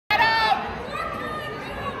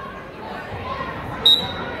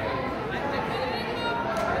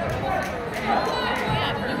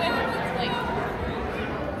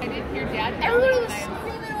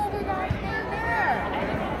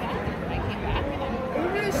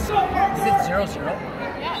Is it 0-0?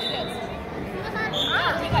 Yeah, it is.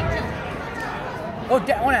 He got 2. Go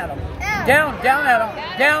down at him. Down at him.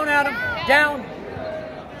 Down at him. Down.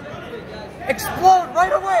 Explode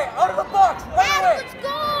right away. Out of the box. Right away. Let's go!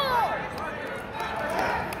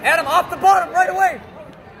 Adam, off the bottom. Right away.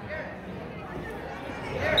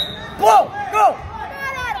 Blow. Go.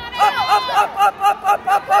 Up. Come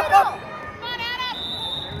on,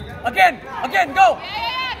 Adam! Again. Go.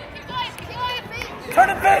 Yeah. Keep going. Turn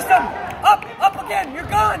and face him. Up again. You're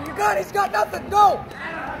gone. He's got nothing. Go.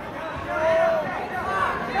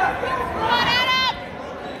 Come on, Adam!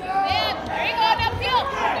 Yeah, there you go, downfield.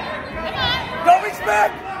 Come on. Go reach back.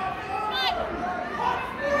 Come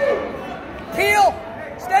Peel.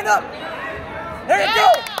 Stand up. There you go.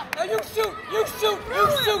 Yeah. Now you shoot.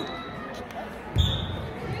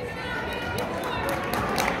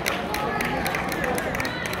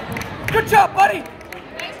 Good job, buddy. on.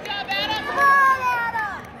 Nice job, Adam. Come on,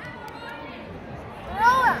 Adam!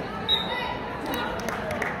 Throw it!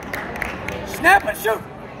 Snap and shoot.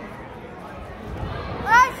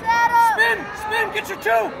 Nice, Adam! Spin, get your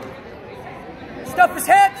 2. Stuff his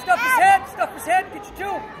head, get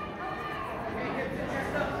your 2.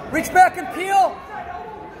 Reach back and peel.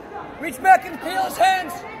 His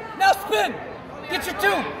hands. Now spin. Get your 2.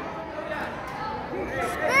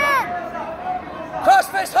 Spin!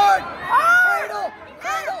 Crossface hard. Hard!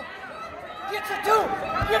 Cradle. Get your 2.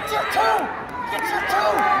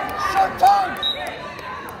 Short time.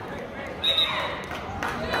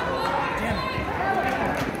 Damn it.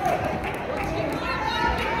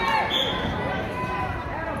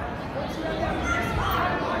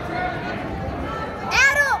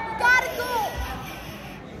 Adam, we gotta go!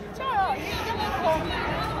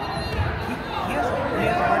 He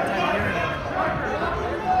has a hard time hearing it.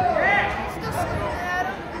 Still swinging,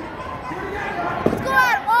 Adam. Let's go,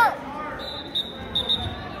 Adam! Oh!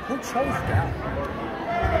 Who chose down?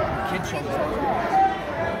 The kid chose down.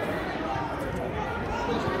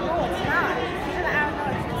 No, it's not. Adam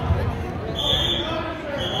knows.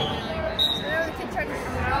 So now the kid tried to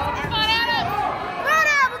throw. Come on, Adam. Come on,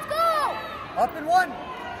 Adam, let's go! Up and 1.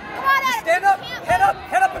 Come on, Adam! Stand up. Head up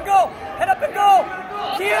and go.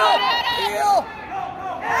 Peel.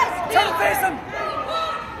 Nice, Turn and face him.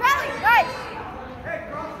 Rally, nice!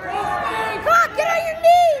 Come on, get on your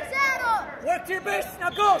knees, Adam! Work to your base. Now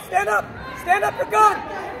go. Stand up. You're gone.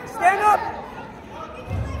 Stand up.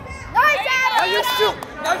 Nice, Adam! Now you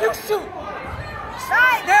shoot.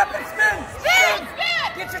 Nice! Snap and spin. Spin.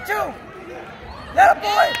 Get your 2. That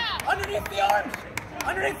boy. Underneath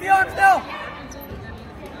the arms now.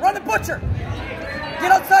 Run the butcher.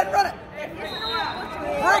 Get outside and run it.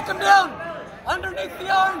 Break him down. Underneath the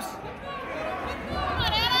arms. Come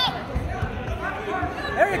on, Adam.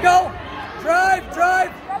 There you go. Drive.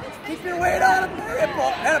 Keep your weight on him.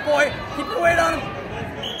 Attaboy. Keep your weight on him.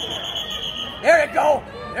 There you go.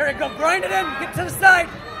 Grind it in. Get to the side.